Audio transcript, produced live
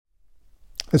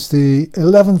It's the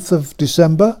 11th of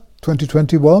December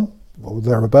 2021, or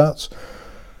thereabouts.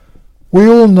 We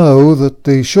all know that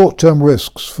the short-term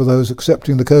risks for those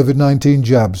accepting the COVID-19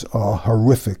 jabs are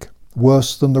horrific,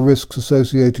 worse than the risks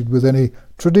associated with any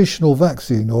traditional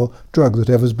vaccine or drug that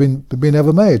has been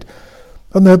ever made.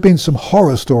 And there have been some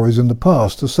horror stories in the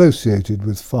past associated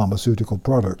with pharmaceutical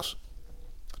products.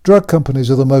 Drug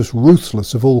companies are the most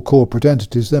ruthless of all corporate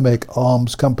entities. They make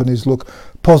arms companies look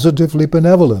positively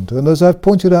benevolent, and as I've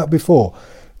pointed out before,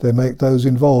 they make those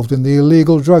involved in the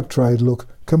illegal drug trade look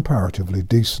comparatively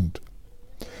decent.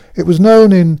 It was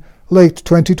known in late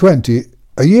 2020,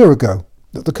 a year ago,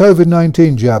 that the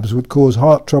COVID-19 jabs would cause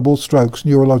heart trouble, strokes,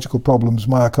 neurological problems,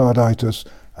 myocarditis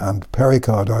and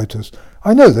pericarditis.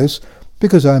 I know this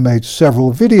because I made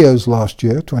several videos last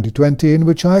year, 2020, in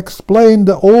which I explained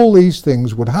that all these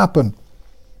things would happen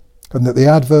and that the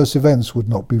adverse events would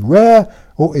not be rare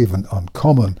or even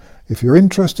uncommon. If you're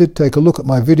interested, take a look at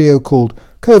my video called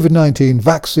COVID-19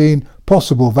 Vaccine,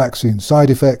 Possible Vaccine Side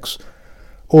Effects,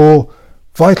 or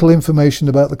Vital Information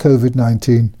about the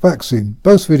COVID-19 Vaccine.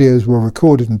 Both videos were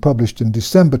recorded and published in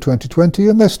December 2020,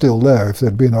 and they're still there. If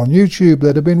they'd been on YouTube,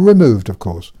 they'd have been removed, of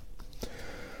course.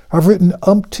 I've written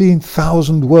umpteen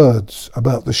thousand words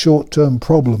about the short-term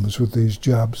problems with these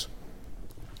jabs.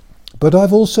 But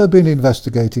I've also been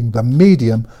investigating the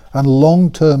medium and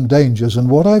long-term dangers, and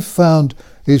what I've found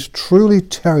is truly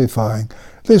terrifying.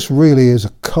 This really is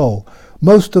a cull.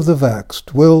 Most of the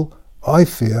vaxxed will, I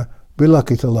fear, be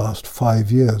lucky to last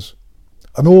 5 years.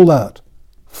 And all that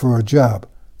for a jab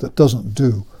that doesn't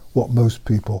do what most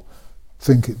people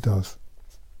think it does.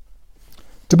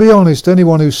 To be honest,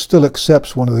 anyone who still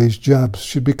accepts one of these jabs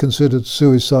should be considered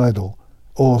suicidal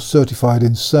or certified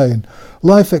insane.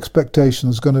 Life expectancy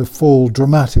is going to fall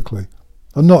dramatically,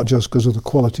 and not just because of the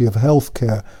quality of health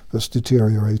care that's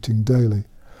deteriorating daily.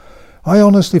 I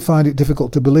honestly find it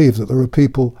difficult to believe that there are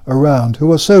people around who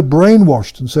are so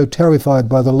brainwashed and so terrified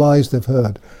by the lies they've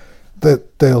heard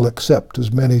that they'll accept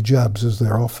as many jabs as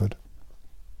they're offered.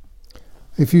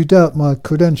 If you doubt my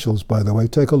credentials, by the way,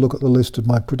 take a look at the list of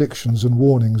my predictions and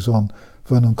warnings on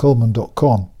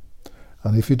vernoncoleman.com.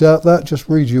 And if you doubt that, just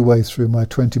read your way through my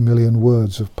 20 million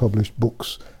words of published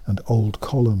books and old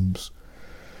columns.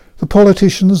 The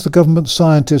politicians, the government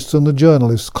scientists and the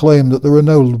journalists claim that there are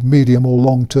no medium or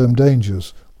long-term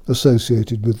dangers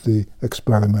associated with the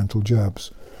experimental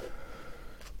jabs.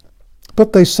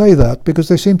 But they say that because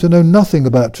they seem to know nothing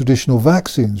about traditional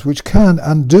vaccines, which can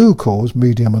and do cause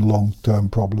medium and long-term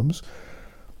problems.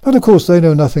 And of course they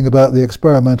know nothing about the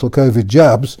experimental COVID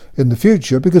jabs in the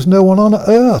future, because no one on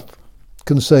earth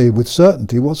can say with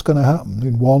certainty what's going to happen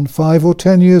in 1, 5 or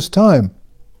 10 years' time.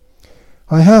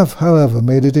 I have, however,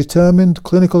 made a determined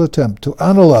clinical attempt to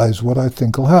analyse what I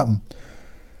think will happen,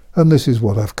 and this is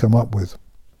what I've come up with.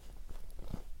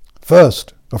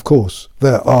 First, of course,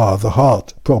 there are the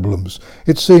heart problems.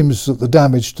 It seems that the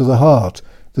damage to the heart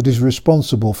that is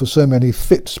responsible for so many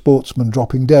fit sportsmen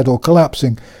dropping dead or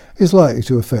collapsing is likely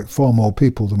to affect far more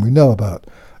people than we know about.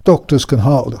 Doctors can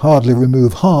hardly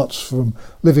remove hearts from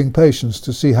living patients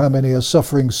to see how many are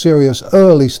suffering serious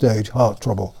early-stage heart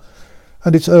trouble.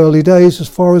 And it's early days as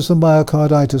far as the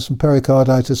myocarditis and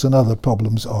pericarditis and other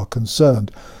problems are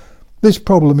concerned. This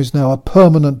problem is now a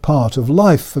permanent part of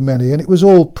life for many, and it was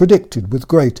all predicted with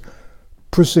great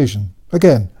precision.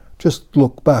 Again, just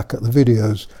look back at the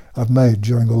videos I've made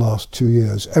during the last 2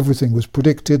 years. Everything was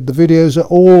predicted. The videos are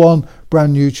all on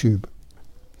brand YouTube.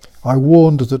 I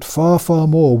warned that far, far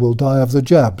more will die of the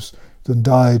jabs than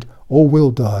died or will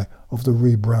die of the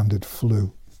rebranded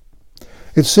flu.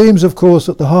 It seems, of course,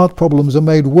 that the heart problems are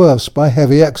made worse by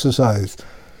heavy exercise.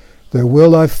 There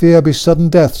will, I fear, be sudden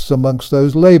deaths amongst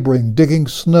those labouring, digging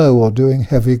snow or doing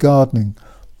heavy gardening.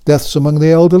 Deaths among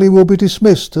the elderly will be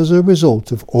dismissed as a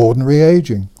result of ordinary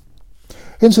ageing.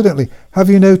 Incidentally, have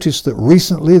you noticed that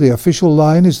recently the official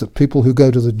line is that people who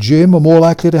go to the gym are more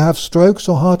likely to have strokes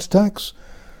or heart attacks?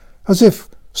 As if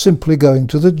simply going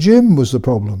to the gym was the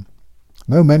problem.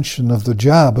 No mention of the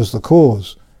jab as the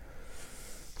cause.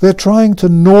 They're trying to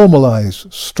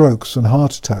normalise strokes and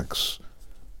heart attacks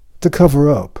to cover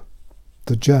up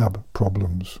the jab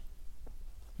problems.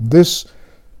 This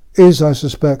is, I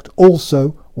suspect, also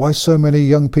why so many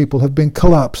young people have been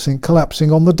collapsing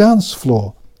on the dance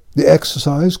floor. The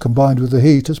exercise combined with the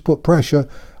heat has put pressure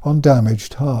on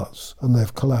damaged hearts, and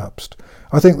they've collapsed.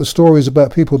 I think the stories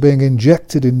about people being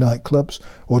injected in nightclubs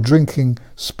or drinking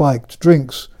spiked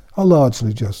drinks are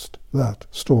largely just that,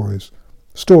 stories.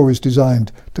 Stories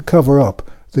designed to cover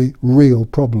up the real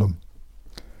problem.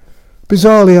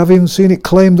 Bizarrely, I've even seen it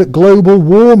claimed that global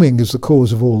warming is the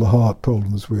cause of all the heart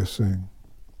problems we're seeing.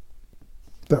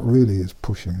 That really is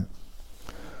pushing it.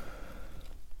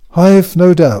 I've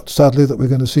no doubt, sadly, that we're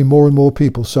going to see more and more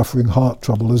people suffering heart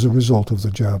trouble as a result of the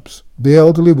jabs. The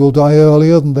elderly will die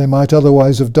earlier than they might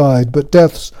otherwise have died, but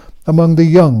deaths among the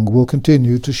young will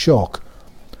continue to shock.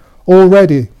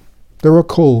 Already there are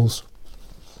calls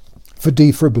for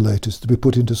defibrillators to be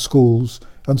put into schools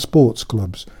and sports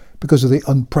clubs because of the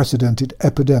unprecedented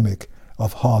epidemic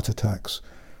of heart attacks.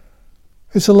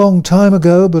 It's a long time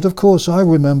ago, but of course I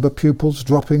remember pupils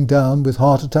dropping down with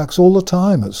heart attacks all the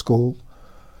time at school.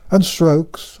 And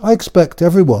strokes. I expect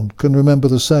everyone can remember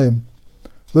the same.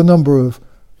 The number of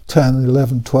 10,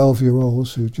 11,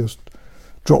 12-year-olds who just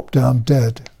drop down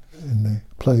dead in the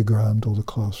playground or the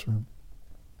classroom.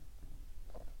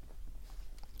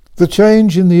 The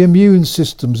change in the immune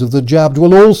systems of the jabbed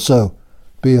will also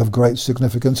be of great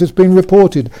significance. It's been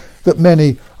reported that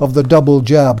many of the double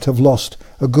jabbed have lost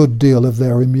a good deal of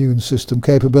their immune system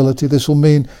capability. This will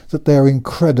mean that they're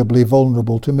incredibly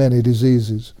vulnerable to many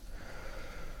diseases.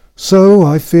 So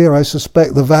I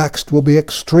suspect the vaxxed will be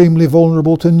extremely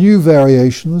vulnerable to new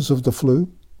variations of the flu.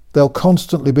 They'll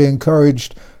constantly be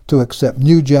encouraged to accept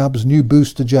new jabs, new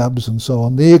booster jabs and so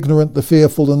on. The ignorant, the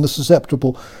fearful and the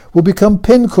susceptible will become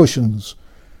pincushions.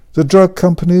 The drug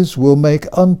companies will make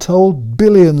untold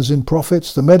billions in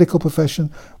profits. The medical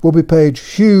profession will be paid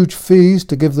huge fees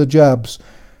to give the jabs.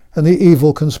 And the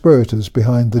evil conspirators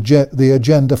behind the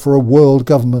agenda for a world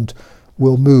government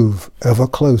will move ever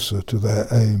closer to their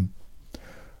aim.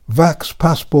 Vax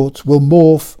passports will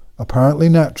morph, apparently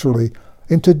naturally,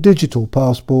 into digital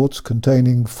passports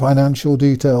containing financial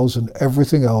details and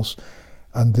everything else,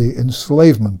 and the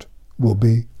enslavement will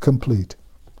be complete.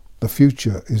 The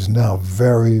future is now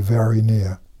very, very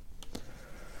near.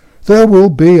 There will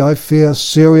be, I fear,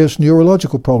 serious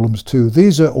neurological problems too.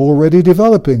 These are already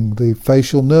developing. The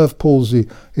facial nerve palsy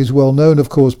is well known, of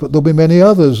course, but there'll be many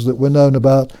others that were known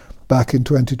about back in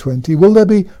 2020. Will there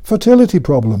be fertility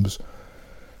problems?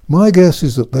 My guess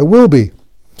is that there will be.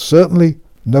 Certainly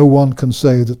no one can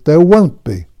say that there won't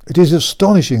be. It is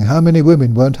astonishing how many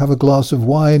women won't have a glass of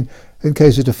wine in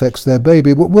case it affects their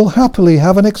baby, but will happily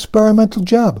have an experimental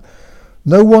jab.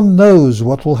 No one knows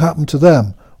what will happen to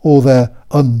them or their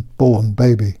unborn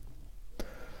baby.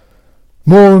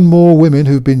 More and more women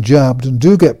who've been jabbed and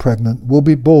do get pregnant will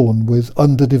be born with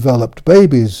underdeveloped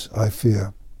babies, I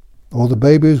fear. Or the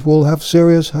babies will have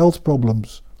serious health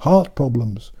problems, heart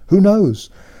problems, who knows?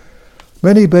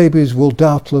 Many babies will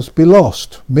doubtless be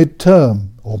lost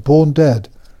mid-term or born dead.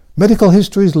 Medical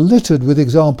history is littered with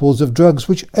examples of drugs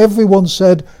which everyone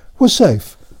said were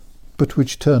safe, but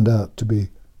which turned out to be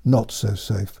not so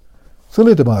safe.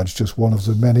 Thalidomide is just one of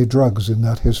the many drugs in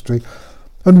that history.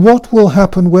 And what will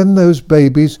happen when those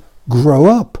babies grow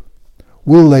up?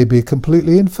 Will they be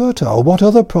completely infertile? What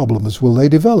other problems will they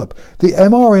develop? The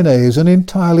mRNA is an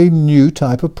entirely new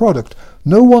type of product.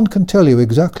 No one can tell you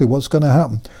exactly what's going to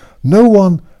happen. No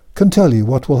one can tell you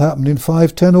what will happen in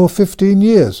 5, 10 or 15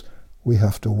 years. We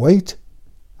have to wait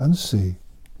and see.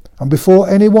 And before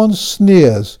anyone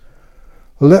sneers,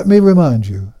 let me remind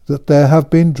you that there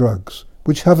have been drugs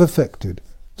which have affected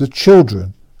the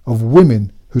children of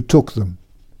women who took them.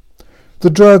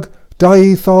 The drug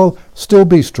diethyl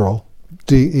stilbestrol,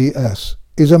 DES,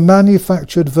 is a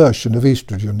manufactured version of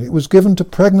estrogen. It was given to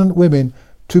pregnant women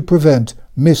to prevent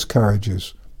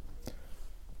miscarriages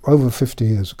over 50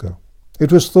 years ago.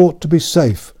 It was thought to be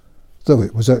safe, though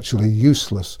it was actually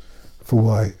useless for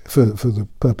the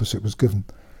purpose it was given.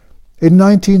 In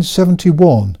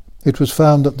 1971, it was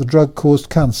found that the drug caused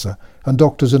cancer, and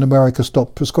doctors in America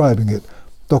stopped prescribing it.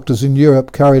 Doctors in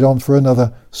Europe carried on for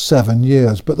another 7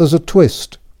 years. But there's a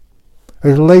twist.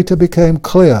 It later became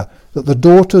clear that the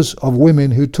daughters of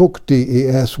women who took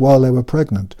DES while they were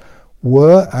pregnant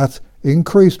were at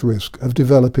increased risk of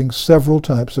developing several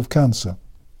types of cancer.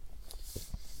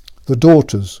 The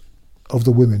daughters of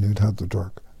the women who'd had the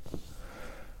drug.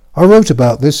 I wrote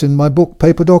about this in my book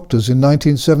Paper Doctors in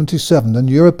 1977, and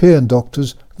European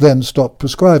doctors then stopped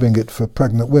prescribing it for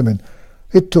pregnant women.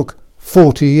 It took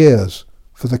 40 years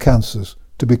for the cancers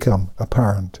to become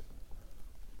apparent.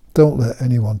 Don't let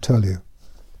anyone tell you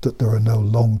that there are no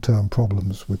long-term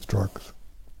problems with drugs.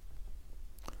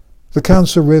 The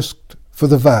cancer risk for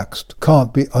the vaxxed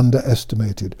can't be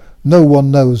underestimated. No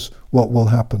one knows what will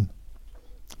happen.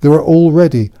 There are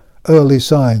already early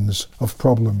signs of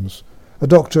problems. A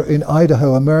doctor in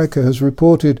Idaho, America, has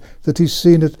reported that he's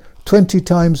seen a 20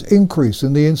 times increase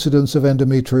in the incidence of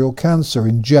endometrial cancer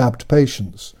in jabbed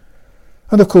patients.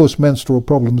 And of course, menstrual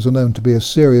problems are known to be a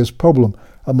serious problem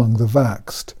among the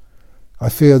vaxxed. I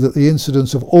fear that the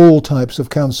incidence of all types of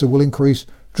cancer will increase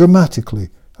dramatically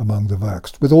among the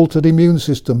vaxxed. With altered immune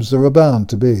systems, there are bound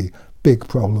to be big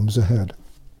problems ahead.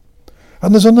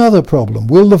 And there's another problem.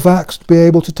 Will the vaxxed be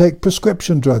able to take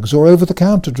prescription drugs or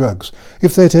over-the-counter drugs?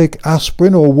 If they take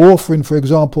aspirin or warfarin, for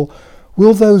example,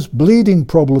 will those bleeding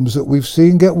problems that we've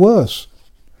seen get worse?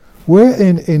 We're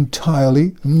in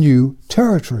entirely new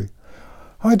territory.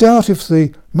 I doubt if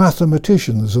the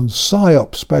mathematicians and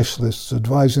PSYOP specialists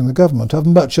advising the government have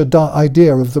much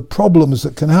idea of the problems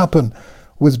that can happen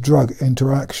with drug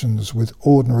interactions with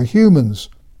ordinary humans.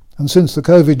 And since the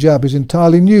COVID jab is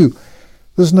entirely new,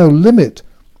 there's no limit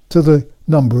to the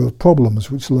number of problems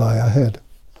which lie ahead.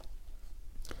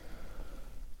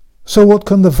 So what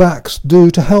can the vaxxed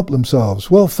do to help themselves?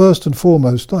 Well, first and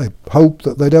foremost, I hope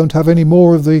that they don't have any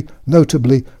more of the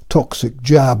notably toxic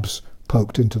jabs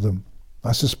poked into them.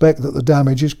 I suspect that the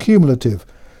damage is cumulative.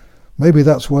 Maybe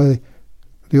that's why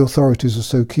the authorities are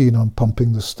so keen on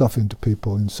pumping the stuff into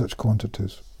people in such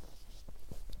quantities.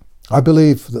 I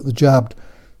believe that the jabbed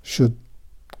should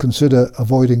consider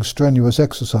avoiding strenuous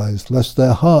exercise, lest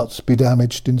their hearts be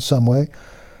damaged in some way.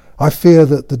 I fear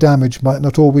that the damage might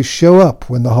not always show up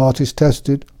when the heart is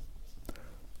tested.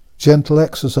 Gentle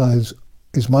exercise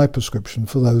is my prescription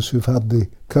for those who've had the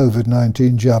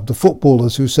COVID-19 jab. The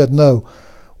footballers who said no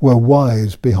were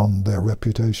wise beyond their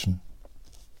reputation.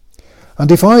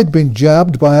 And if I'd been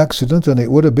jabbed by accident, and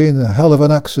it would have been a hell of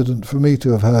an accident for me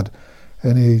to have had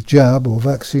any jab or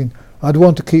vaccine, I'd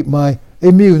want to keep my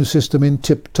immune system in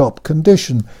tip-top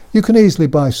condition. You can easily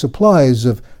buy supplies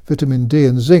of vitamin D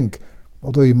and zinc,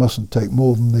 although you mustn't take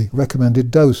more than the recommended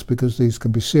dose because these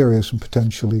can be serious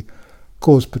and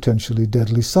cause potentially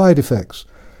deadly side effects.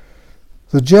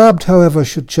 The jabbed, however,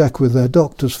 should check with their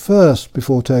doctors first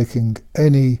before taking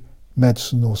any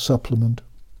medicine or supplement.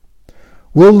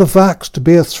 Will the vaxxed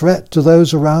be a threat to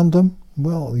those around them?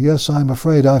 Well, yes,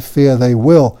 I fear they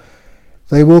will.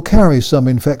 They will carry some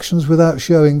infections without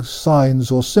showing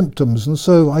signs or symptoms, and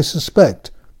so I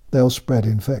suspect they'll spread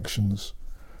infections.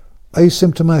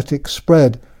 Asymptomatic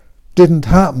spread didn't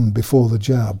happen before the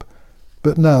jab,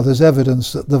 but now there's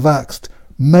evidence that the vaxxed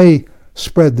may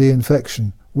spread the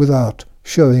infection without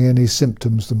showing any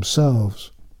symptoms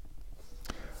themselves.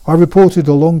 I reported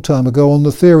a long time ago on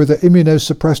the theory that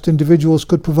immunosuppressed individuals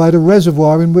could provide a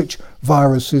reservoir in which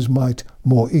viruses might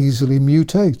more easily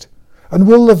mutate. And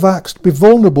will the vaxxed be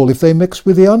vulnerable if they mix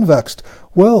with the unvaxxed?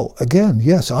 Well, again,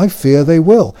 yes, I fear they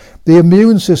will. The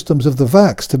immune systems of the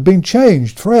vaxxed have been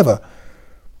changed forever.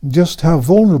 Just how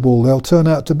vulnerable they'll turn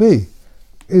out to be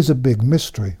is a big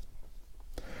mystery.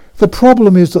 The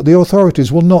problem is that the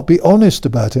authorities will not be honest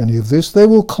about any of this. They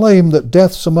will claim that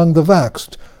deaths among the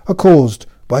vaxxed are caused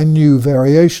by new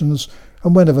variations,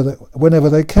 and whenever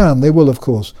they can, they will, of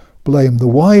course, blame the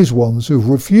wise ones who've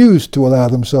refused to allow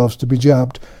themselves to be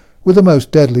jabbed with the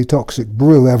most deadly toxic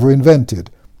brew ever invented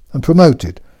and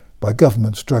promoted by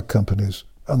governments, drug companies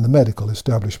and the medical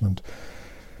establishment.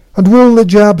 And will the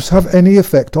jabs have any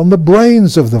effect on the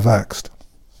brains of the vaxxed?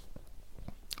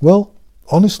 Well,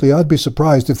 honestly, I'd be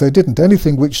surprised if they didn't.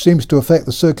 Anything which seems to affect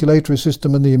the circulatory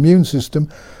system and the immune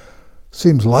system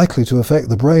seems likely to affect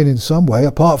the brain in some way,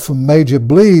 apart from major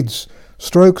bleeds,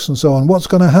 strokes and so on. What's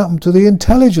going to happen to the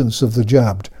intelligence of the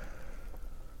jabbed?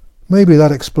 Maybe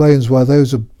that explains why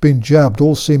those who've been jabbed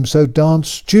all seem so darn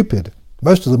stupid.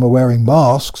 Most of them are wearing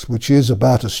masks, which is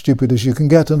about as stupid as you can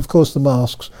get, and of course the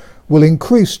masks will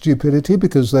increase stupidity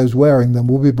because those wearing them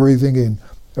will be breathing in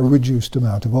a reduced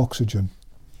amount of oxygen.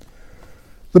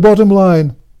 The bottom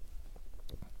line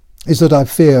is that I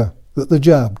fear that the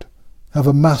jabbed have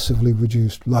a massively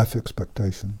reduced life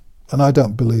expectation, and I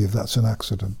don't believe that's an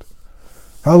accident.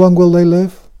 How long will they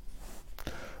live?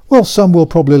 Well, some will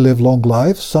probably live long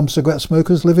lives. Some cigarette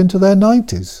smokers live into their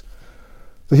 90s.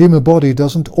 The human body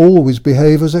doesn't always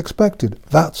behave as expected.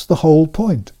 That's the whole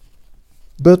point.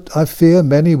 But I fear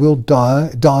many will die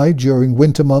during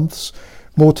winter months.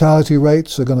 Mortality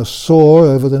rates are going to soar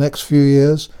over the next few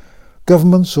years.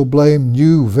 Governments will blame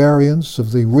new variants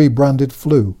of the rebranded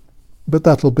flu. But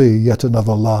that'll be yet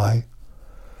another lie.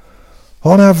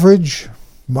 On average,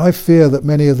 I fear that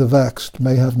many of the vaxxed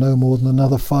may have no more than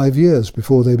another 5 years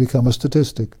before they become a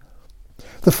statistic.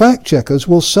 The fact checkers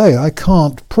will say I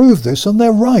can't prove this, and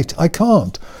they're right, I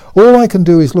can't. All I can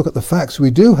do is look at the facts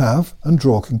we do have and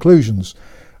draw conclusions.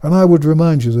 And I would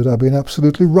remind you that I've been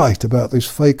absolutely right about this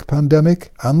fake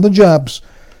pandemic and the jabs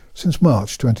since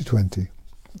March 2020.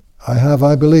 I have,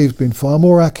 I believe, been far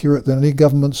more accurate than any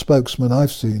government spokesman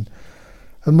I've seen,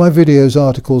 and my videos,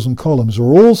 articles and columns are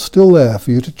all still there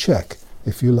for you to check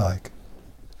if you like.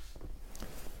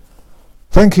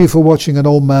 Thank you for watching An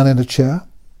Old Man in a Chair,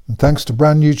 and thanks to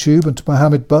Brand YouTube and to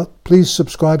Mohammed Butt. Please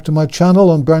subscribe to my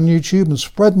channel on Brand YouTube and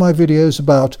spread my videos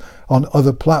about on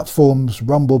other platforms,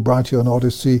 Rumble, Brighteon,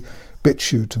 Odyssey,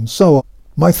 BitChute and so on.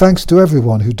 My thanks to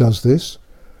everyone who does this.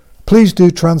 Please do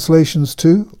translations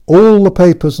too. All the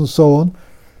papers and so on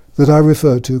that I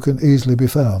refer to can easily be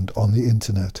found on the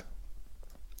internet.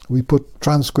 We put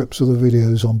transcripts of the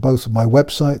videos on both of my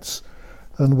websites,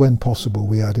 and when possible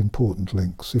we add important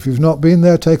links. If you've not been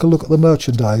there, take a look at the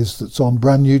merchandise that's on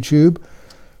Brand YouTube.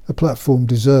 The platform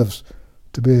deserves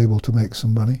to be able to make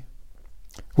some money.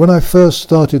 When I first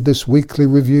started this weekly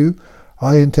review,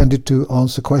 I intended to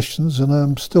answer questions, and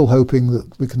I'm still hoping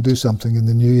that we can do something in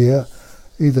the new year,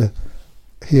 either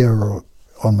here or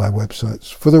on my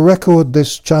websites. For the record,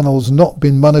 this channel's not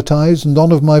been monetized.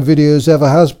 None of my videos ever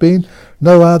has been.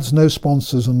 No ads, no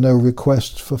sponsors, and no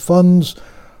requests for funds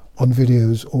on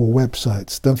videos or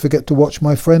websites. Don't forget to watch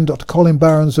my friend Dr. Colin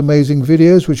Barron's amazing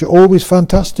videos, which are always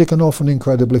fantastic and often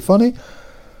incredibly funny.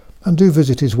 And do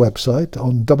visit his website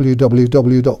on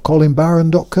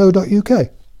www.colinbarron.co.uk.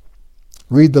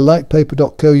 Read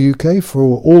thelightpaper.co.uk for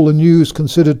all the news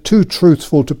considered too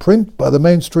truthful to print by the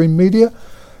mainstream media,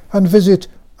 and visit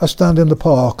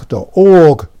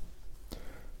astandinthepark.org,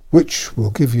 which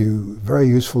will give you very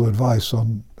useful advice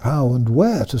on how and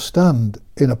where to stand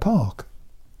in a park.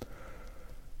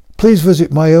 Please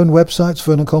visit my own websites,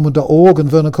 vernoncoleman.org and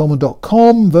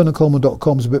vernoncoleman.com.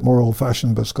 vernoncoleman.com is a bit more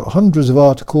old-fashioned, but it's got hundreds of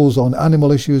articles on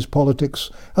animal issues,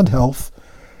 politics and health.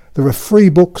 There are free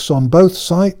books on both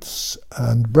sites,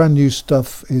 and brand new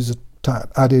stuff is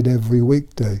added every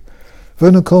weekday.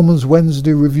 Vernon Coleman's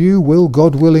Wednesday Review will,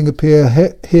 God willing, appear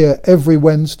here every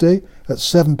Wednesday at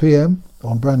 7 p.m.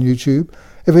 on brand YouTube.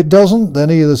 If it doesn't, then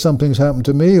either something's happened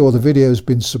to me or the video's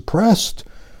been suppressed,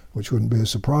 which wouldn't be a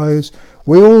surprise.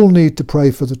 We all need to pray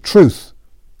for the truth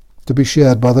to be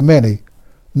shared by the many,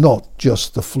 not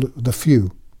just the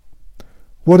few.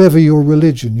 Whatever your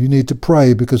religion, you need to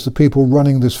pray, because the people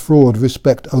running this fraud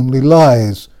respect only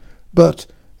lies. But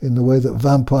in the way that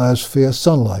vampires fear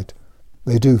sunlight,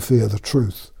 they do fear the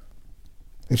truth.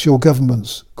 It's your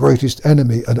government's greatest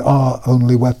enemy and our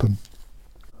only weapon.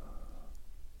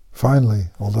 Finally,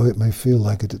 although it may feel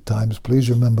like it at times, please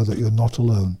remember that you're not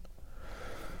alone.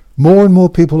 More and more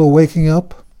people are waking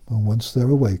up, and once they're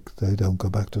awake, they don't go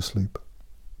back to sleep.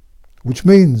 Which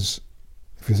means,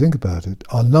 if you think about it,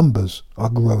 our numbers are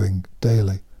growing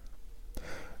daily.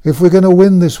 If we're going to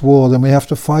win this war, then we have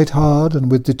to fight hard and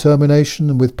with determination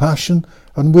and with passion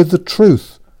and with the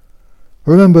truth.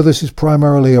 Remember, this is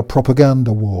primarily a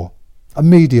propaganda war, a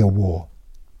media war.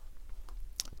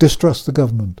 Distrust the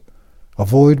government,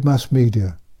 avoid mass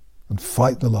media, and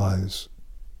fight the lies.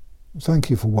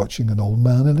 Thank you for watching An Old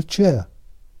Man in a Chair.